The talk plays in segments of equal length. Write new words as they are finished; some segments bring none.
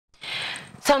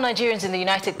Some Nigerians in the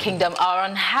United Kingdom are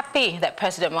unhappy that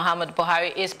President Muhammadu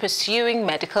Buhari is pursuing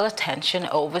medical attention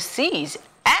overseas.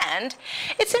 And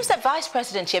it seems that Vice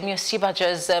President Yemi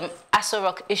Osinbajo's Aso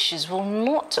Rock issues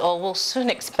will soon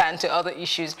expand to other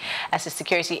issues as the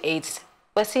security aides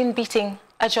were seen beating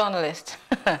a journalist.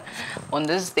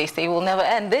 Wonders they say will never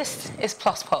end. This is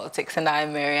Plus Politics, and I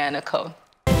am Maryann Okon.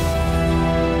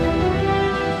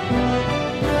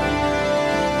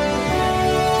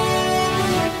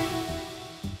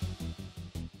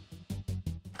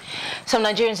 Some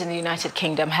Nigerians in the United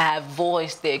Kingdom have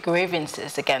voiced their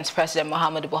grievances against President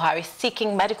Muhammadu Buhari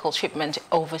seeking medical treatment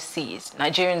overseas.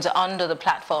 Nigerians under the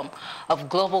platform of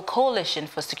Global Coalition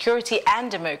for Security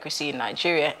and Democracy in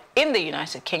Nigeria in the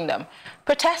United Kingdom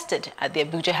protested at the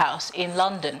Abuja House in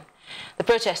London. The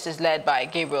protesters, led by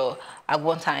Gabriel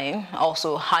Agbontaen,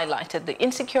 also highlighted the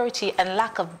insecurity and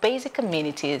lack of basic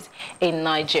amenities in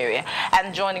Nigeria.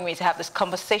 And joining me to have this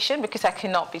conversation, because I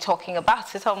cannot be talking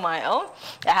about it on my own,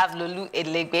 I have Lolu,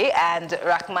 Elegbe, and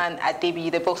Rahman, Adebiyi.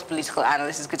 They're both political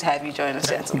analysts. It's good to have you join us,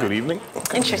 gentlemen. Good evening.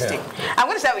 Interesting. Yeah. I'm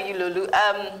going to start with you, Lolu.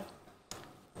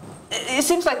 It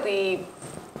seems like the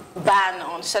ban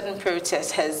on certain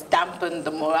protests has dampened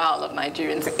the morale of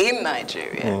Nigerians in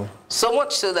Nigeria, so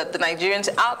much so that the Nigerians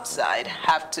outside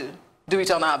have to do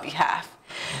it on our behalf.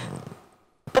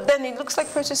 But then it looks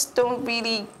like protests don't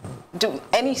really do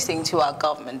anything to our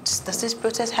government. Does this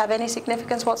protest have any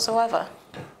significance whatsoever?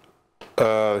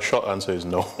 Short answer is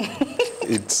no.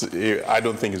 I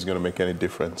don't think it's going to make any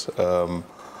difference.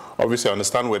 Obviously, I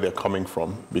understand where they're coming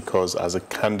from, because as a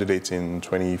candidate in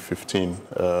 2015,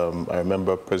 I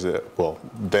remember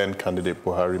then candidate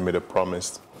Buhari made a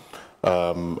promise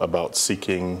about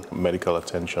seeking medical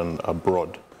attention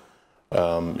abroad.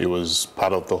 It was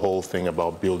part of the whole thing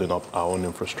about building up our own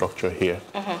infrastructure here.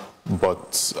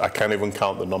 But I can't even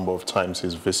count the number of times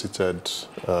he's visited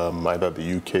either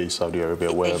the UK, Saudi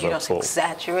Arabia, wherever. Are you not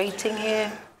exaggerating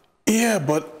here? Yeah,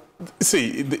 but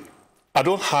see, I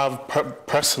don't have,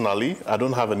 personally, I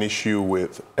don't have an issue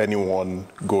with anyone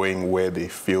going where they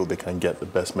feel they can get the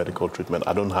best medical treatment.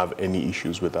 I don't have any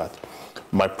issues with that.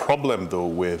 My problem, though,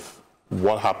 with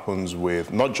what happens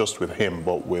with, not just with him,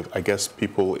 but with, I guess,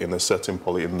 people in a certain,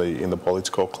 in the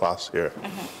political class here,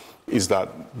 is that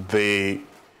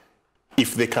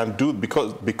if they can do,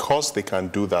 because they can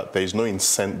do that, there's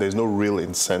no real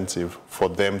incentive for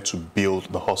them to build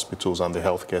the hospitals and the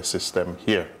healthcare system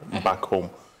here, back home.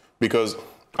 Because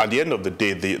at the end of the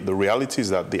day, the reality is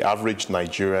that the average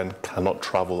Nigerian cannot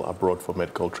travel abroad for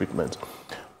medical treatment.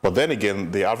 But then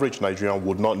again, the average Nigerian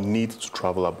would not need to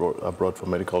travel abroad for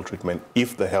medical treatment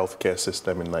if the healthcare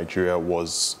system in Nigeria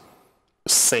was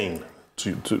sane,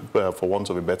 for want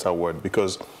of a better word.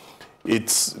 Because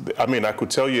I mean, I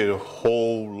could tell you a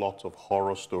whole lot of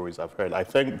horror stories I've heard.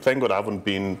 Thank God I haven't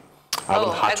I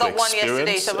got one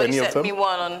yesterday. Somebody sent me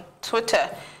one on Twitter.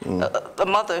 A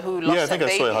mother who lost her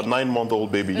baby. I saw it, her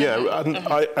 9-month-old baby. Yeah, and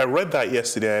I read that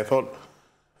yesterday. And I thought,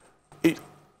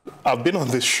 I've been on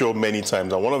this show many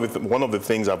times, and one of the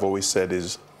things I've always said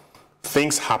is,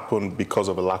 things happen because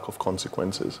of a lack of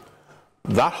consequences.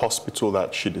 That hospital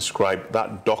that she described,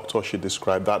 that doctor she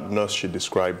described, that nurse she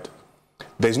described,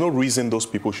 there's no reason those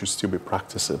people should still be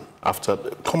practicing after.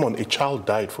 Come on, a child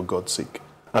died, for God's sake.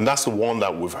 And that's the one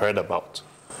that we've heard about.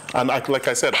 And like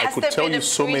I said, I could tell you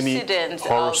so many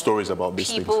horror stories about these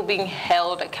things. People being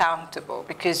held accountable,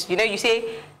 because, you know, you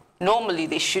say normally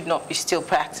they should not be still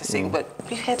practicing, but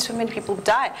we've had so many people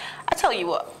die. I tell you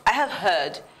what, I have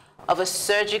heard of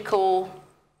some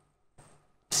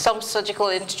surgical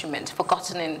instrument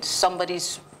forgotten in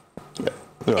somebody's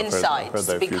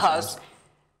insides because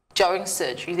during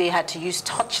surgery they had to use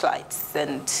torchlights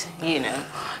and, you know.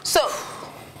 So,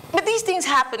 but these things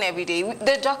happen every day.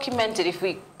 They're documented. If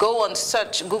we go on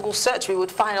Google search, we would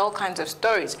find all kinds of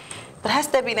stories. But has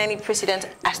there been any precedent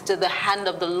as to the hand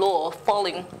of the law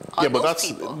falling on those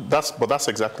people? But that's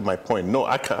exactly my point. No,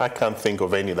 I can't think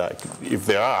of any that. If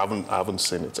there are, I haven't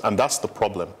seen it. And that's the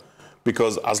problem.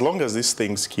 Because as long as these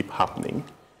things keep happening,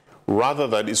 rather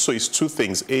than, so it's two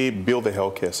things. A, build the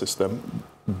healthcare system.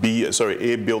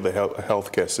 A, build the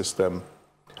healthcare system.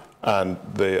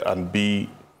 And B,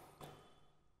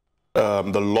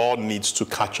 the law needs to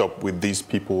catch up with these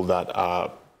people that are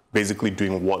basically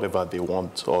doing whatever they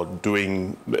want, or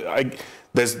doing.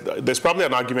 There's probably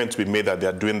an argument to be made that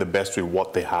they're doing the best with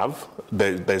what they have.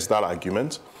 There's that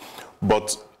argument,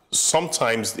 but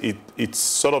sometimes it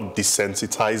sort of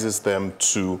desensitizes them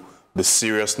to the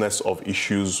seriousness of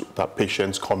issues that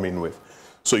patients come in with.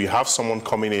 So you have someone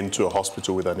coming into a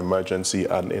hospital with an emergency,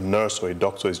 and a nurse or a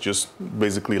doctor is just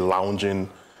basically lounging.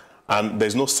 And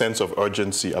there's no sense of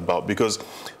urgency about, because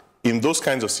in those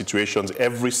kinds of situations,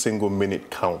 every single minute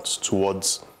counts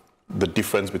towards the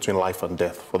difference between life and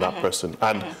death for that person.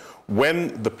 And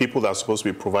when the people that are supposed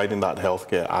to be providing that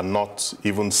healthcare are not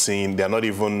even seen, they're not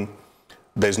even,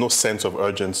 there's no sense of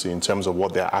urgency in terms of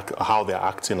what how they're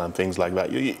acting and things like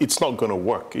that. It's not going to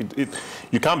work.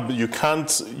 You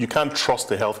can't trust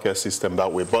the healthcare system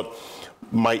that way. But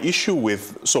my issue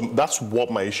with, so that's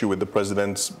what my issue with the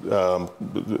president's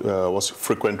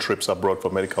frequent trips abroad for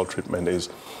medical treatment is.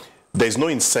 There's no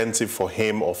incentive for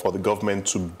him or for the government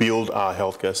to build our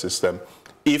healthcare system.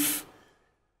 If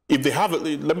they have,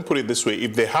 let me put it this way,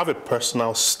 if they have a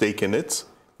personal stake in it,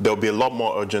 there'll be a lot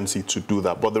more urgency to do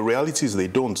that. But the reality is they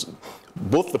don't.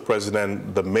 Both the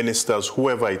president, the ministers,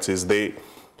 whoever it is,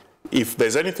 if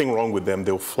there's anything wrong with them,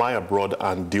 they'll fly abroad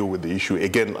and deal with the issue.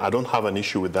 Again, I don't have an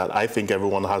issue with that. I think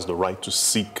everyone has the right to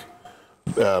seek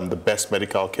the best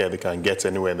medical care they can get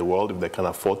anywhere in the world if they can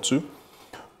afford to.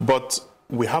 But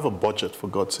we have a budget, for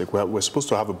God's sake. We're supposed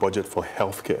to have a budget for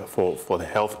healthcare, for the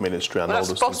health ministry and all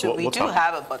those things. We do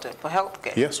have a budget for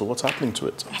healthcare. Yeah, so what's happening to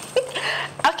it?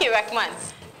 Okay, Rahman,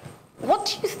 what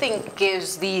do you think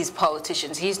gives these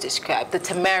politicians he's described the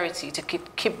temerity to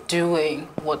keep doing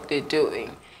what they're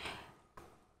doing?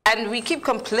 And we keep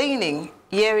complaining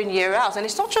year in, year out. And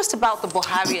it's not just about the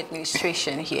Buhari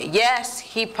administration here. Yes,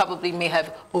 he probably may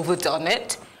have overdone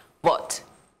it, but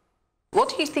what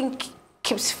do you think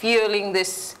keeps fueling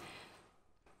this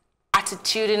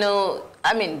attitudinal,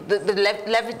 I mean, the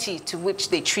levity to which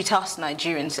they treat us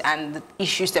Nigerians and the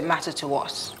issues that matter to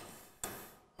us?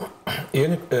 You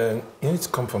need to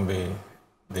come from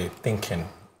the thinking,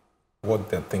 what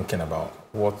they're thinking about.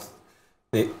 What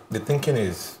the thinking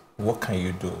is, what can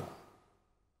you do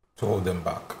to hold them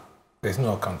back? There's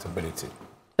no accountability.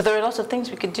 But there are lots of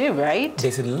things we could do, right?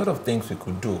 There's a lot of things we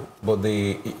could do, but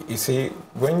you see,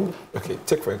 when, okay,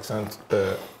 take for example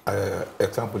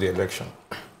the election.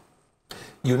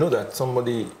 You know that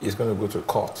somebody is going to go to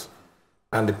court,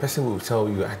 and the person will tell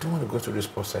you, I don't want to go through this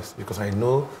process because I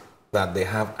know that they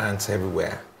have ants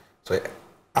everywhere. So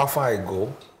how far I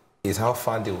go is how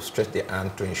far they will stretch their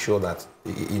hand to ensure that,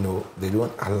 you know, they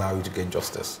don't allow you to get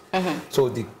justice. So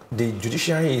the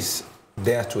judiciary is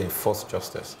there to enforce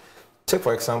justice. Take,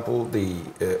 for example,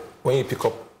 when you pick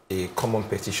up a common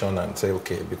petition and say,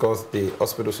 okay, because the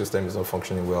hospital system is not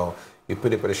functioning well, you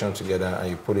put a petition together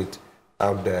and you put it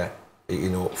out there, you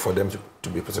know, for them to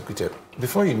be prosecuted.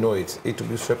 Before you know it, it will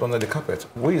be swept under the carpet.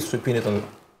 Why are you sweeping it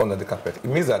under the carpet? It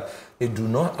means that they do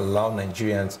not allow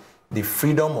Nigerians the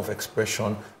freedom of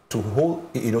expression to hold,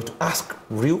 you know, to ask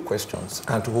real questions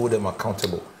and to hold them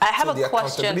accountable. I have a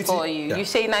question for you. Yeah. You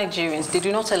say Nigerians, they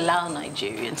do not allow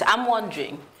Nigerians. I'm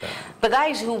wondering, the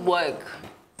guys who work,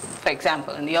 for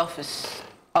example, in the office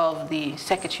of the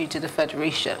Secretary to the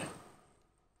Federation,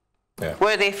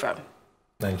 where are they from?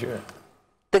 Nigeria.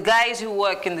 The guys who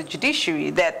work in the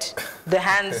judiciary that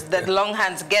that long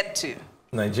hands get to?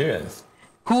 Nigerians.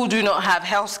 Who do not have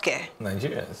health care?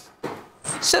 Nigerians.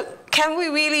 So can we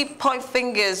really point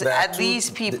fingers at these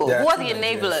people? Who are the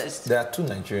enablers? There are two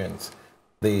Nigerians.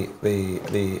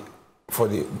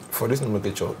 For this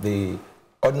nomenclature, the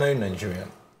ordinary Nigerian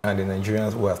and the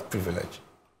Nigerians who have privilege.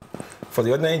 For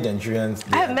the ordinary Nigerians,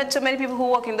 I have met so many people who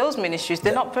work in those ministries.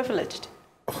 They're not privileged.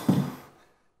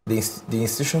 The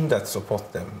institution that supports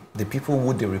them, the people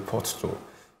who they report to,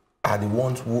 are the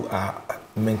ones who are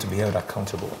meant to be held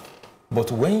accountable.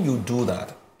 But when you do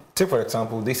that, take for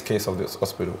example this case of this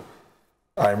hospital.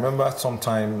 I remember some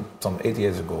 8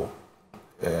 years ago,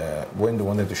 when they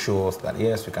wanted to show us that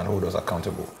yes, we can hold us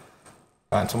accountable.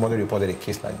 And somebody reported a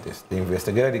case like this. They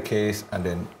investigated the case and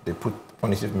then they put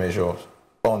punitive measures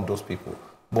on those people.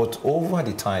 But over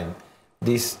the time,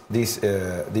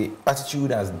 the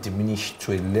attitude has diminished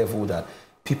to a level that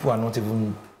people are not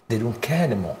even, they don't care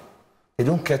anymore. They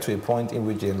don't care to a point in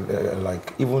which they,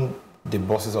 like even the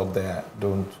bosses up there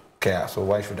don't care, so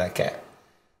why should I care?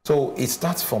 So it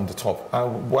starts from the top.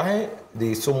 And why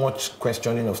there's so much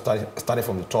questioning of starting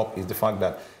from the top is the fact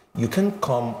that you can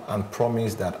come and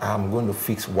promise that I'm going to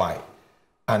fix why.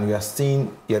 And you're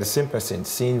the same person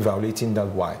violating that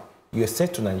why. You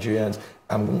said to Nigerians,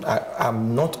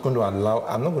 I'm not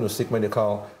going to seek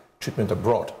medical treatment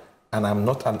abroad. And I'm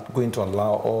not going to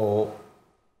allow all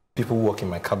people who work in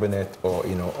my cabinet or,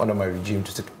 you know, under my regime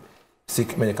to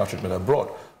seek medical treatment abroad.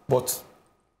 But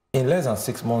in less than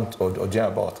 6 months or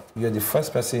thereabout, you're the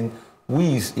first person who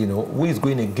is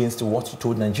going against what you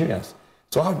told Nigerians.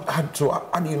 So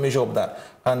how do you measure up that?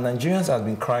 And Nigerians have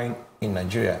been crying in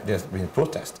Nigeria. There's been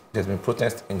protest. There's been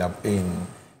protest in the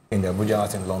Abuja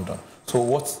House in London. So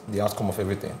what's the outcome of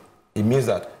everything? It means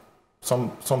that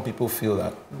some people feel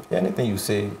that anything you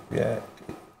say, it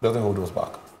doesn't hold us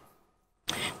back.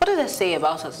 What does that say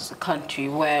about us as a country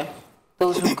where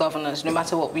those who govern us, no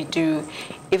matter what we do,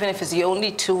 even if it's the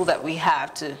only tool that we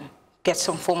have to get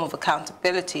some form of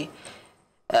accountability,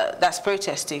 that's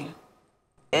protesting,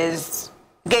 gains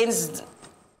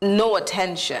no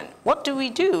attention? What do we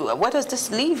do? Where does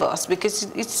this leave us? Because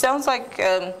it sounds like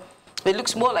it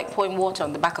looks more like pouring water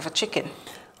on the back of a chicken.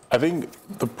 I think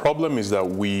the problem is that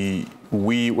we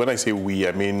when I say we,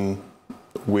 I mean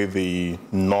with the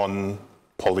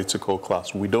non-political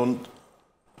class,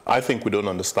 I think we don't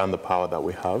understand the power that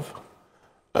we have.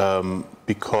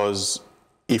 Because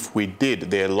if we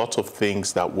did, there are lots of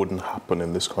things that wouldn't happen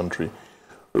in this country.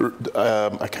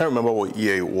 I can't remember what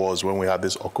year it was when we had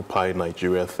this Occupy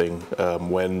Nigeria thing,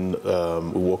 when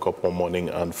we woke up one morning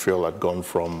and fuel had gone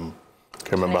from, I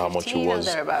can't remember how much it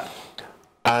was.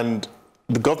 And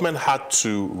the government had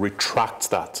to retract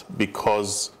that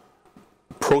because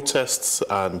protests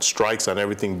and strikes and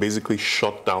everything basically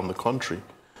shut down the country.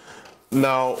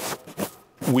 Now,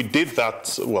 we did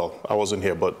that, well, I wasn't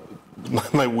here, but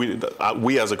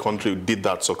we as a country did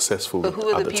that successfully at the time. But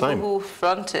who were the people who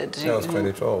fronted? That was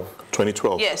 2012.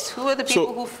 2012. Yes, who were the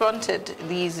people who fronted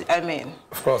these, I mean?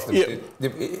 Of course,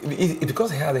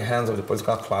 because it had the hands of the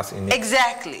political class in it.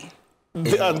 Exactly.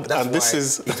 And this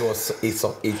is it was.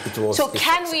 So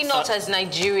can we not, as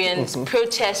Nigerians,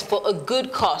 protest for a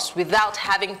good cause without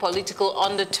having political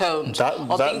undertones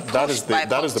or being pushed by politicians?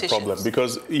 That is the problem,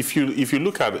 because if you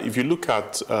look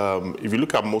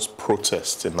at most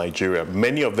protests in Nigeria,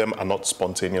 many of them are not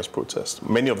spontaneous protests.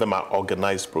 Many of them are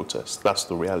organized protests. That's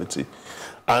the reality,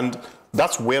 and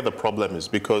that's where the problem is,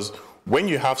 because when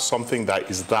you have something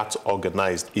that is that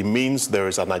organized, it means there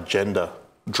is an agenda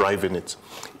driving it.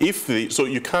 So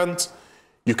you can't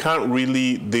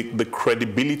really, the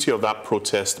credibility of that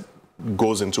protest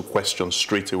goes into question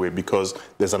straight away, because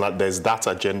there's that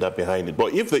agenda behind it.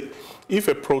 But if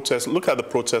a protest, look at the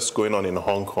protests going on in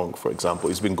Hong Kong, for example.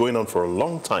 It's been going on for a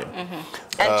long time.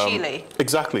 And Chile.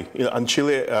 Exactly. And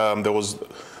Chile, there was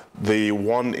the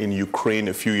one in Ukraine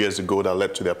a few years ago that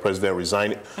led to their president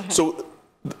resigning. So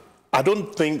I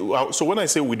don't think, so when I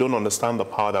say we don't understand the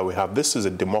power that we have, this is a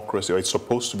democracy, or it's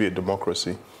supposed to be a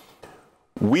democracy.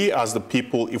 We as the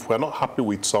people, if we're not happy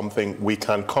with something, we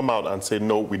can come out and say,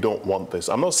 no, we don't want this.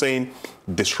 I'm not saying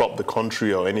disrupt the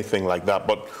country or anything like that,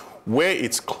 but where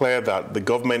it's clear that the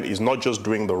government is not just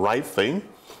doing the right thing,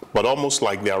 but almost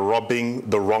like they are rubbing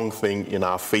the wrong thing in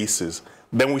our faces,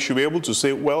 then we should be able to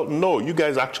say, well, no, you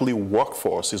guys actually work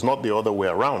for us. It's not the other way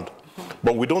around.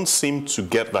 But we don't seem to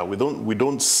get that. We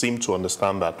don't seem to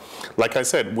understand that. Like I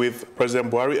said, with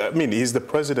President Buhari, I mean, he's the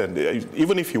president.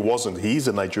 Even if he wasn't, he's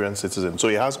a Nigerian citizen. So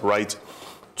he has a right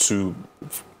to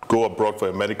go abroad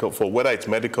for whether it's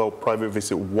medical, private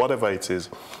visit, whatever it is,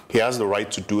 he has the right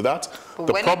to do that. But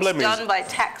the problem is, when it's done by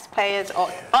taxpayers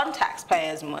or on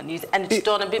taxpayers' money, and it's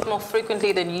done a bit more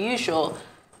frequently than usual,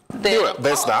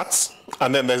 there's that.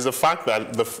 And then there's the fact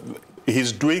that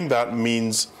he's doing that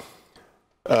means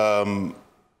the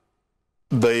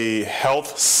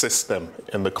health system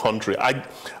in the country.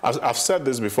 I've said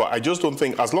this before. I just don't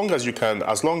think, as long as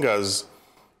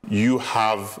you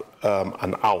have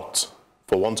an out,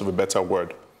 for want of a better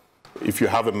word, if you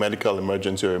have a medical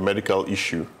emergency or a medical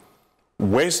issue,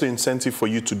 where's the incentive for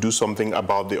you to do something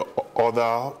about the other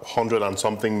 100 and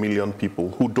something million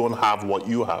people who don't have what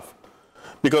you have?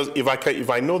 Because if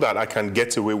I know that I can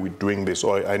get away with doing this,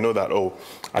 or I know that, oh,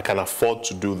 I can afford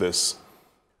to do this,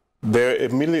 there are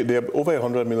over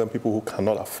 100 million people who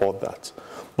cannot afford that.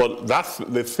 But that's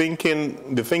the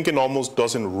thinking almost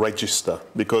doesn't register,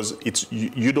 because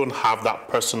you don't have that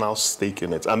personal stake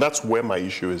in it. And that's where my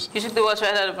issue is. You took the words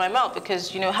right out of my mouth,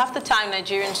 because, half the time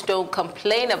Nigerians don't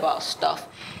complain about stuff.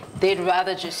 They'd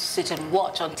rather just sit and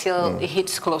watch until it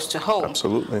hits close to home.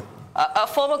 Absolutely. A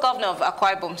former governor of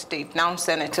Akwa Ibom State, now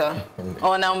senator,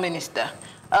 or now minister,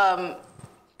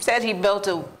 said he built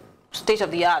a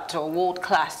state-of-the-art or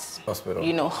world-class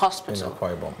hospital. Hospital. In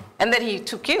Akwa Ibom. And then he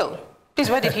took ill. Please,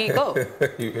 where did he go?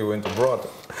 He went abroad.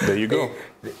 There you go.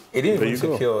 He didn't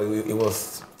even take ill. It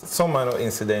was some minor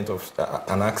incident of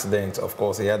an accident. Of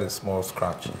course, he had a small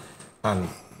scratch. And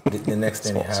the next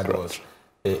thing he had was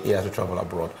he had to travel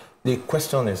abroad. The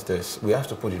question is this. We have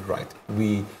to put it right.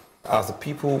 We, as the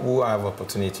people who have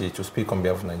opportunity to speak on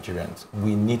behalf of Nigerians,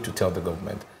 we need to tell the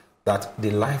government that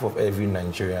the life of every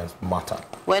Nigerian matter.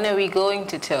 When are we going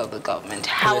to tell the government?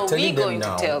 How are we going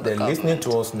to tell the government? They're listening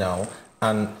to us now,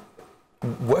 and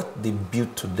what they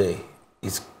build today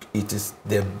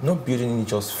they're not building it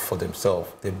just for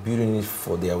themselves. They're building it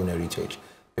for their own heritage.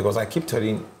 Because I keep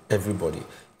telling everybody,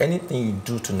 anything you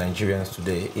do to Nigerians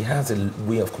today, it has a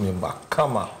way of coming back.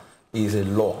 Karma. is a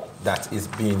law that is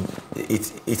being,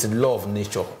 it's a law of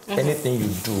nature. Anything you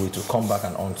do, it will come back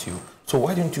and haunt you. So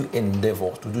why don't you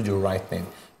endeavor to do the right thing?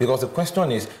 Because the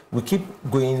question is, we keep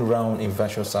going round in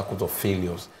vicious circles of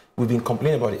failures. We've been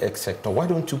complaining about the X sector. Why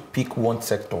don't you pick one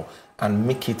sector and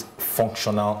make it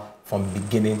functional from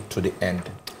beginning to the end?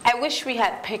 I wish we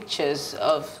had pictures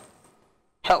of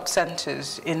health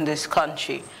centers in this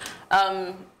country.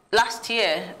 Last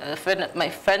year, my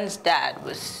friend's dad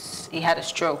he had a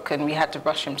stroke and we had to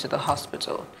rush him to the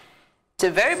hospital. It's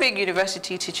a very big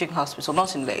university teaching hospital,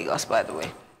 not in Lagos, by the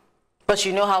way. But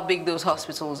you know how big those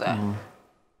hospitals are.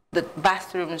 The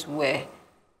bathrooms were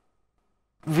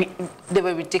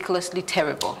ridiculously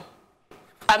terrible.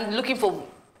 I'm looking for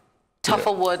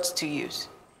tougher words to use.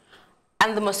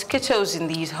 And the mosquitoes in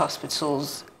these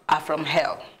hospitals are from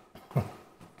hell.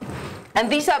 And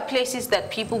these are places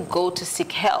that people go to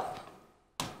seek help.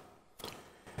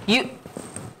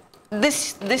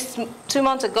 This 2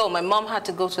 months ago, my mom had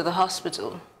to go to the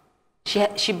hospital.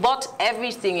 She bought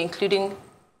everything, including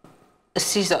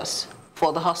scissors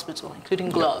for the hospital, including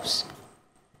gloves.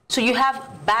 So you have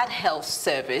bad health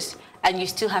service, and you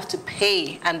still have to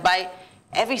pay and buy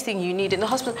everything you need in the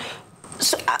hospital.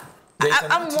 So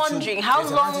I'm wondering, how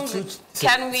long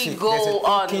can we go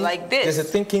on like this? There's a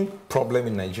thinking problem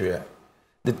in Nigeria.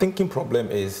 The thinking problem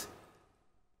is,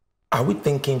 are we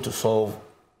thinking to solve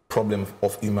problems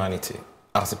of humanity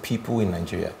as a people in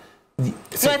Nigeria?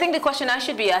 So I think the question I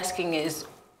should be asking is,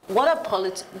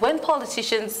 when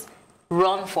politicians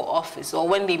run for office or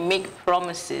when they make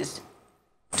promises,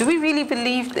 do we really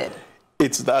believe them?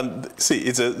 It's that, see,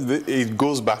 it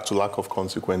goes back to lack of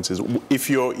consequences. If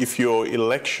your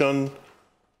election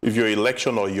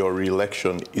or your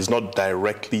re-election is not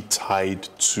directly tied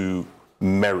to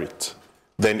merit,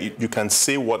 then you can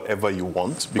say whatever you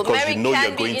want because you know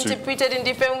you're going to... Merit can be interpreted in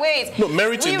different ways. No,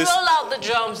 merit in this... We roll out the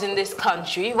drums in this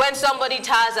country when somebody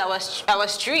tires our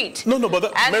street. No,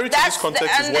 but merit in this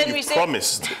context is what you've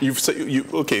promised. You've said,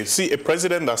 okay, see, a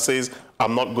president that says,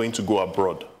 I'm not going to go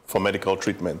abroad for medical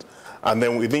treatment. And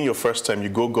then within your first time, you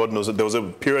go, God knows, that there was a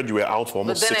period you were out for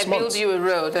almost 6 months. But then I build you a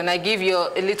road and I give you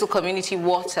a little community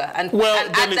water and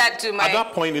add that to my... At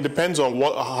that point, it depends on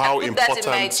how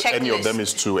important any of them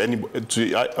is to any...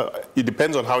 it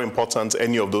depends on how important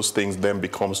any of those things then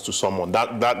becomes to someone.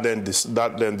 That then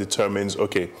determines,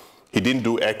 okay, he didn't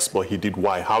do X, but he did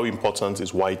Y. How important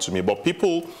is Y to me? But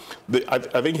people, I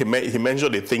think he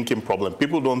mentioned a thinking problem.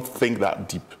 People don't think that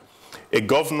deep. A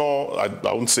governor, I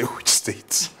won't say which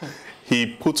state, he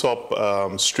put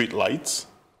up street lights,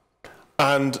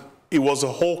 and it was a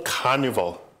whole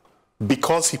carnival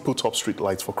because he put up street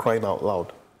lights, for crying out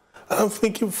loud. And I'm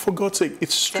thinking, for God's sake,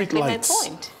 it's street lights. My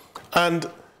point. And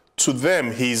to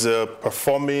them, he's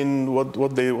performing,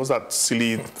 what's that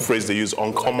silly phrase they use,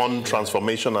 uncommon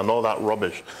transformation and all that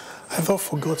rubbish. I thought,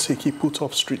 for God's sake, he put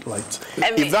up street lights.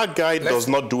 If that guy does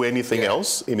not do anything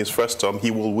else in his first term,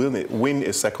 he will win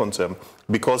a second term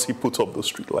because he put up those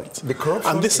street lights. The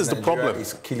corruption and this is the problem.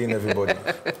 Is killing everybody.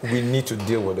 We need to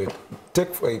deal with it.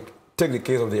 Take the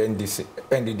case of the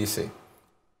NDDC.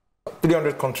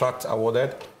 300 contracts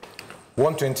awarded,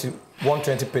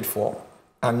 120 paid for,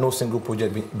 and no single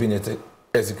project being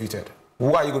executed.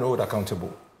 Who are you going to hold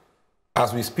accountable?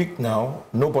 As we speak now,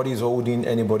 nobody is holding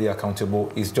anybody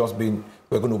accountable. It's just been,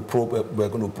 we're going to probe, we're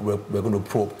going to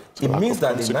probe. It means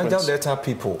that the Niger Delta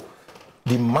people,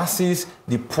 the masses,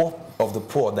 the poor of the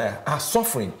poor there are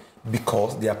suffering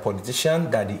because their politician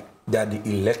that they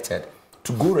elected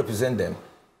to go represent them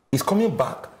is coming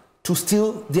back to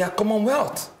steal their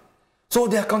commonwealth. So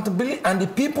the accountability, and the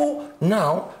people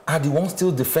now are the ones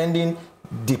still defending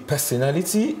the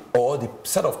personality or the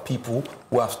set of people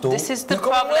who have stolen. This is the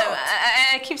problem.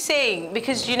 I keep saying,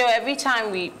 because, you know, every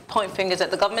time we point fingers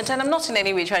at the government, and I'm not in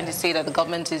any way trying to say that the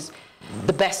government is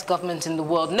the best government in the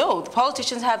world. No, the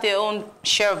politicians have their own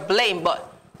share of blame,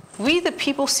 but we, the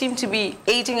people, seem to be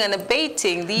aiding and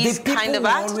abating these kind of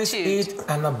attitudes. The people always aid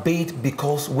and abate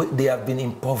because they have been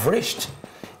impoverished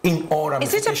in all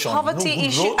ramifications. Is it a poverty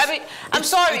issue? I mean, I'm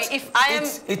sorry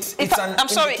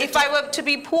if I were to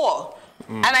be poor,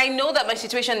 and I know that my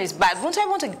situation is bad, wouldn't I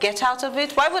want to get out of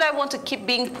it? Why would I want to keep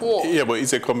being poor? Yeah, but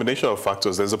it's a combination of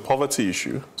factors. There's a poverty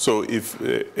issue. So if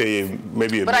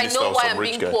maybe a But I know why I'm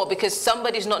being poor, because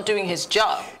somebody's not doing his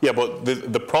job. Yeah, but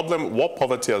the problem, what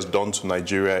poverty has done to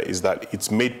Nigeria is that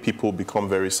it's made people become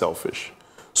very selfish.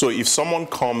 So if someone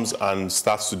comes and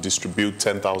starts to distribute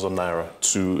 10,000 naira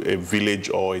to a village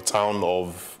or a town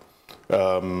of,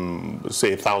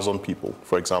 say, 1,000 people,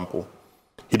 for example,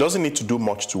 he doesn't need to do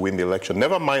much to win the election.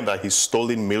 Never mind that he's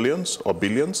stolen millions or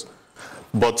billions,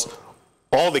 but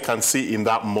all they can see in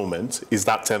that moment is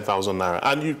that 10,000 naira.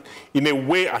 And in a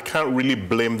way, I can't really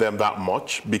blame them that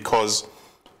much, because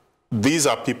these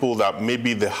are people that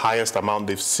maybe the highest amount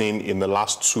they've seen in the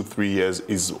last 2-3 years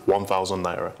is 1,000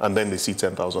 naira, and then they see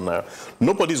 10,000 naira.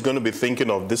 Nobody's going to be thinking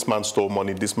of, this man stole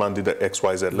money, this man did X,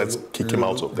 Y, Z, let's kick him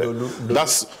out of there.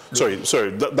 That's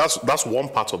one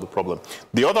part of the problem.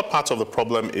 The other part of the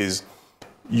problem is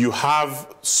you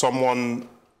have someone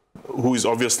who is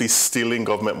obviously stealing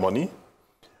government money,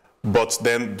 but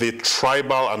then the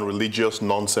tribal and religious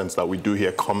nonsense that we do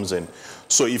here comes in.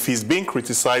 So if he's being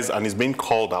criticized and he's being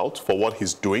called out for what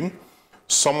he's doing,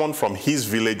 someone from his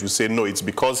village will say, no, it's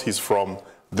because he's from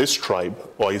this tribe,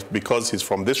 or it's because he's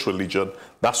from this religion.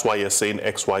 That's why you're saying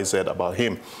X, Y, Z about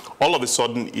him. All of a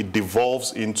sudden, it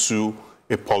devolves into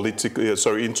a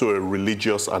into a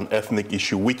religious and ethnic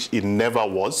issue, which it never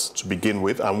was to begin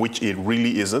with, and which it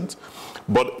really isn't.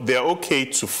 But they're okay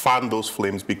to fan those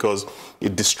flames because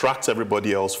it distracts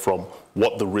everybody else from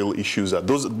what the real issues are.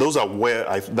 Those are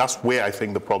where that's where I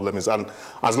think the problem is. And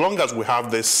as long as we have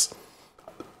this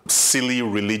silly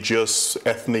religious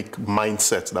ethnic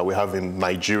mindset that we have in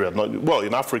Nigeria, well,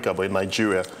 in Africa, but in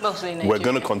Nigeria, mostly Nigeria, we're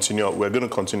going to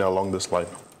continue along this line.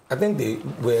 I think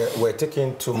we're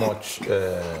taking too much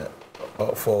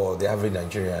for the average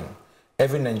Nigerian.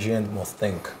 Every Nigerian must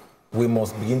think. We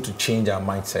must begin to change our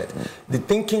mindset. The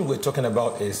thinking we're talking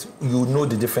about is, you know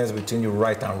the difference between your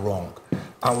right and wrong.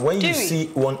 And when you see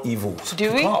one evil,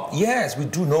 yes, we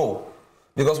do know.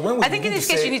 Because when we I think in this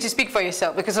case you need to speak for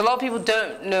yourself, because a lot of people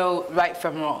don't know right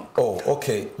from wrong. Oh,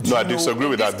 okay. No, I disagree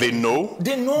with that. They know.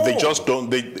 They know. They just don't.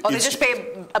 They just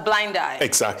pay a blind eye.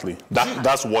 Exactly.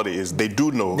 That's what it is. They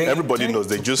do know. Everybody knows.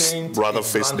 They just rather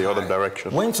face the other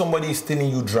direction. When somebody is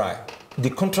stealing you dry, the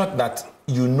contract that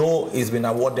you know is been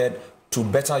awarded to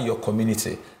better your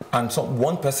community, and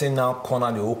one person now corner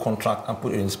the whole contract and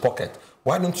put it in his pocket,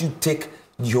 why don't you take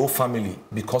your family,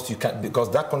 because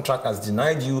that contract has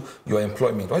denied you your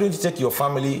employment? Why don't you take your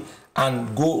family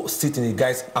and go sit in the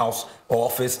guy's house or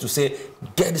office to say,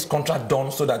 get this contract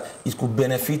done so that it could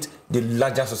benefit the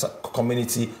larger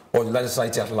community or the larger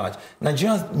society at large?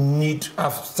 Nigerians need,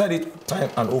 I've said it time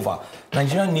and over,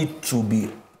 Nigerians need to be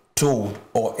told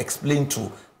or explained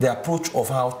to the approach of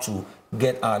how to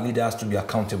get our leaders to be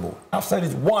accountable. I've said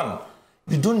it. One,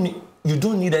 you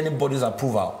don't need anybody's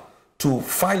approval to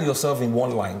file yourself in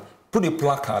one line, put a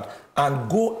placard, and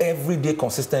go every day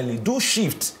consistently. Do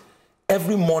shifts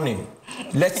every morning.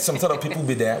 Let some sort of people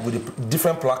be there with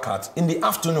different placards. In the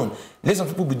afternoon, let some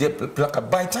people be there placard.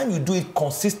 By the time you do it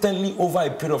consistently over a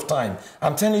period of time,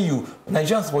 I'm telling you,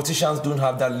 Nigerian politicians don't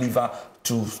have that lever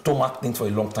to stomach things for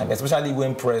a long time, especially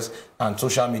when press and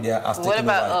social media are taking over. What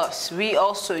about us?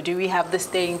 Do we have the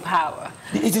staying power?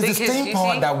 It is the staying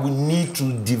power that we need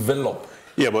to develop.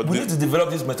 Yeah, but we need to develop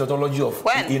this methodology of,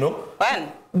 when? You know,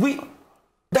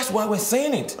 that's why we're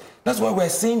saying it. That's why we're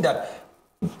saying that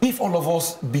if all of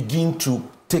us begin to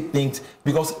take things,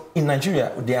 because in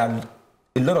Nigeria, there are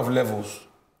a lot of levels.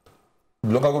 The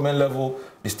local government level,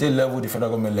 the state level, the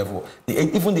federal government level.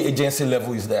 Even the agency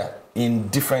level is there in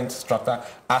different strata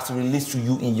as it relates to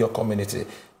you in your community.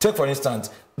 Take, for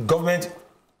instance, government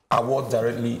awards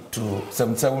directly to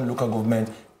 77 local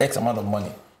government X amount of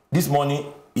money. This money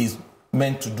is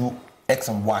meant to do X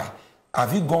and Y.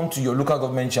 Have you gone to your local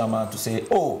government chairman to say,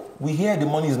 oh, we hear the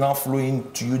money is now flowing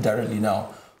to you directly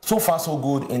now? So far, so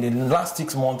good. In the last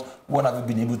 6 months, what have you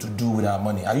been able to do with our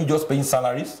money? Are you just paying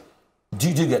salaries?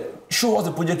 Show us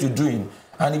the project you're doing.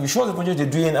 And if you show us the project you're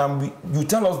doing, and you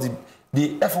tell us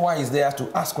the FOI is there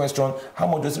to ask questions, how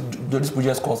much does this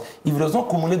project cost? If it does not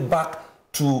accumulate back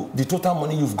to the total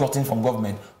money you've gotten from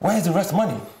government, where is the rest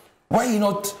money? Why are you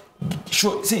not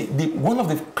show? See, one of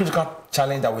the critical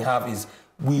challenge that we have is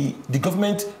the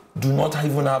government do not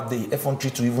even have the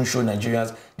effrontery to even show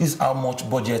Nigerians this is how much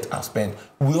budget are spent.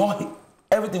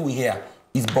 Everything we hear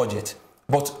is budget,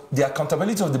 but the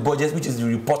accountability of the budget, which is the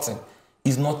reporting,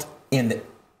 is not in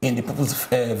the people's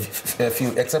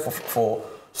field, except for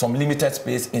some limited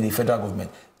space in the federal government.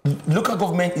 Local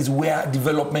government is where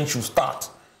development should start.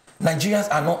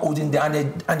 Nigerians are not holding there,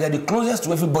 and they're the closest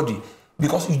to everybody,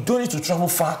 because you don't need to travel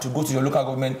far to go to your local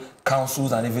government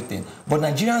councils and everything. But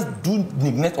Nigerians do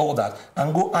neglect all that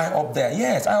and go high up there.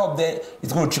 Yes, high up there,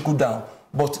 it's going to trickle down.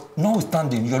 But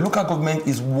notwithstanding, your local government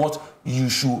is what you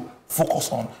should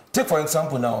focus on. Take, for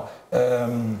example, now,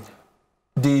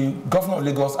 the governor of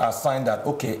Lagos has signed that,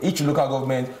 okay, each local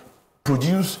government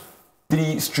produce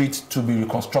 3 streets to be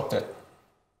reconstructed.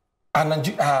 And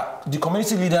the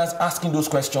community leaders asking those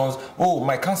questions, oh,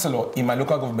 my councillor in my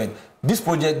local government, this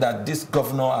project that this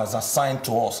governor has assigned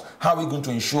to us, how are we going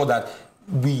to ensure that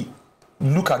we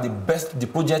look at the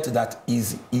project that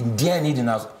is in their need in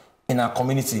our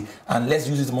community, and let's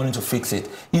use this money to fix it.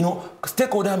 You know,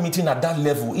 stakeholder meeting at that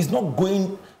level is not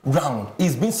going round.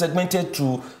 It's been segmented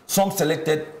to some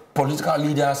selected political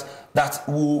leaders that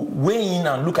will weigh in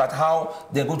and look at how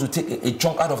they're going to take a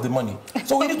chunk out of the money.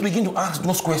 So we need to begin to ask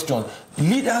those questions.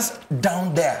 Leaders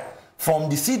down there, from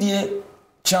the CDA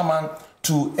chairman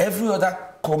to every other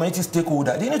community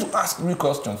stakeholder, they need to ask real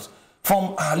questions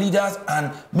from our leaders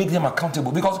and make them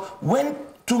accountable. Because when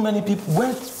too many people,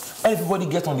 when everybody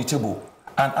gets on the table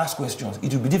and ask questions,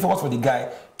 it will be difficult for the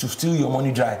guy to steal your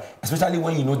money dry, especially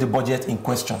when you know the budget in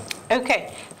question.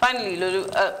 Okay, finally,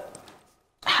 Lolu,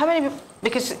 how many,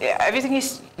 because everything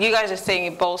you guys are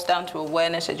saying, it boils down to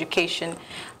awareness, education.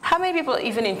 How many people are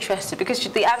even interested? Because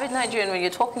the average Nigerian, when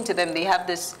you're talking to them, they have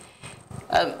this,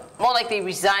 more like they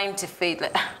resign to fate,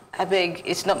 like, I beg,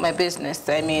 it's not my business.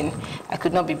 I mean, I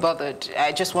could not be bothered.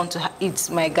 I just want to eat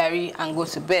my gari and go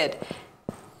to bed.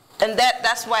 And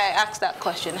that's why I asked that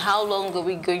question. How long are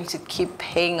we going to keep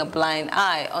paying a blind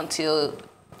eye until,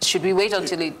 should we wait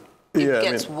until it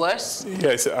gets worse?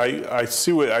 Yes, I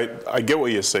see what, I get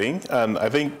what you're saying, and I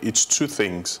think it's two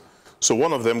things. So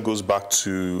one of them goes back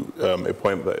to a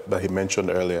point that he mentioned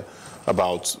earlier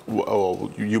about,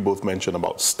 or you both mentioned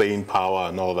about staying power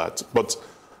and all that. But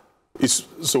it's,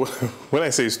 so when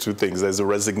I say it's two things, there's a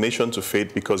resignation to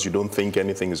fate because you don't think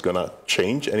anything is going to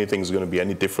change, anything is going to be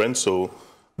any different. So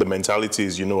the mentality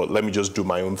is, you know what, let me just do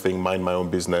my own thing, mind my own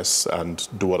business, and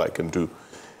do what I can do.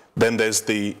 Then there's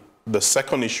the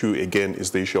second issue, again,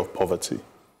 is the issue of poverty.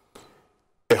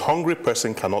 A hungry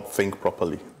person cannot think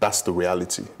properly. That's the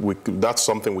reality. That's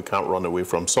something we can't run away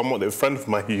from. A friend of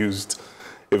mine used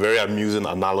a very amusing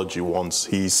analogy once.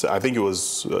 I think it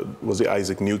was it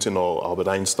Isaac Newton or Albert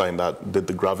Einstein that did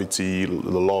the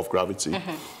law of gravity,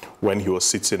 when he was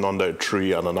sitting under a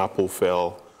tree and an apple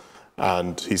fell,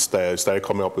 and he started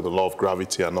coming up with the law of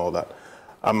gravity and all that.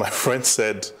 And my friend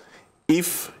said,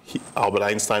 if Albert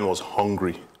Einstein was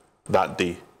hungry that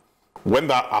day, when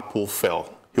that apple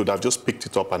fell, he would have just picked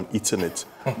it up and eaten it.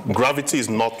 Gravity is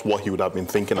not what he would have been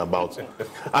thinking about.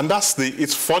 And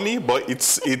it's funny, but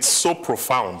it's so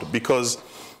profound, because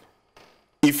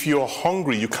if you're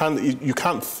hungry, you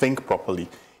can't think properly.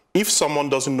 If someone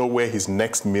doesn't know where his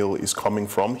next meal is coming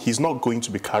from, he's not going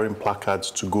to be carrying placards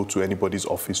to go to anybody's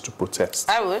office to protest.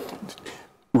 I would.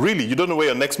 Really, you don't know where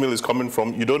your next meal is coming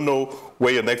from. You don't know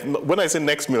where your next. When I say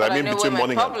next meal, I mean between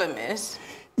morning and. But I know where my problem is.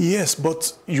 Yes,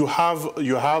 but you have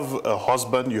a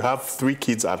husband, you have 3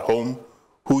 kids at home,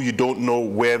 who you don't know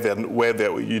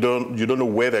you don't know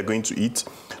where they're going to eat.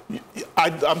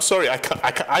 I'm sorry,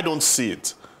 I don't see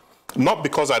it. Not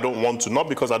because I don't want to, not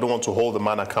because I don't want to hold the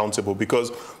man accountable,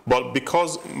 but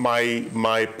because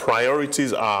my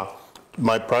priorities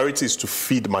is to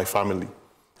feed my family.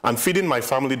 And feeding my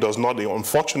family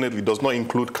unfortunately does not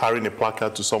include carrying a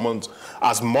placard to someone,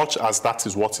 as much as that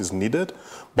is what is needed.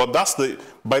 But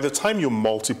by the time you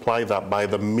multiply that by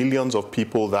the millions of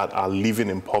people that are living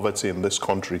in poverty in this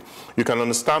country, you can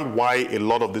understand why a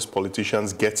lot of these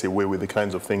politicians get away with the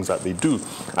kinds of things that they do.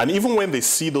 And even when they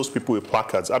see those people with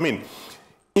placards, I mean,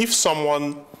 if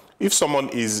someone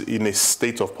is in a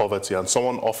state of poverty and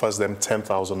someone offers them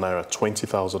 10,000 naira,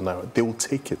 20,000 naira, they will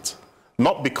take it.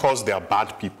 Not because they are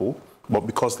bad people, but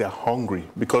because they are hungry,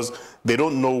 because they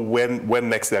don't know when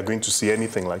next they are going to see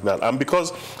anything like that. And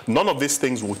because none of these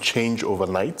things will change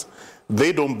overnight,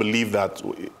 they don't believe that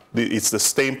it's the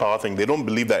staying power thing. They don't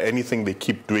believe that anything they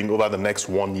keep doing over the next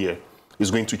 1 year is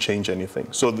going to change anything.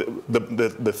 So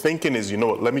the thinking is, you know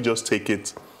what, let me just take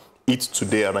it, eat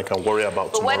today, and I can worry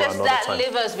about tomorrow another time. But where does that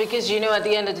leave us? Because, you know, at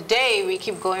the end of the day, we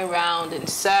keep going round in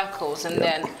circles, and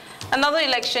then another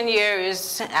election year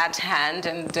is at hand,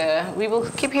 and we will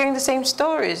keep hearing the same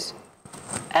stories.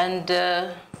 And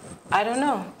I don't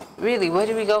know, really, where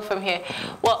do we go from here?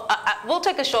 Well, we'll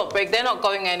take a short break. They're not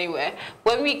going anywhere.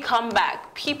 When we come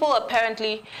back, people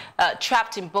apparently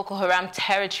trapped in Boko Haram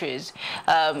territories.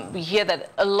 We hear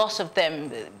that a lot of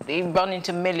them, they run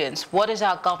into millions. What is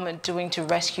our government doing to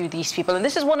rescue these people? And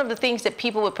this is one of the things that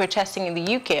people were protesting in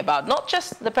the UK about, not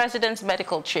just the president's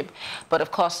medical trip, but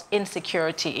of course,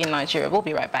 insecurity in Nigeria. We'll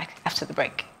be right back after the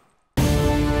break.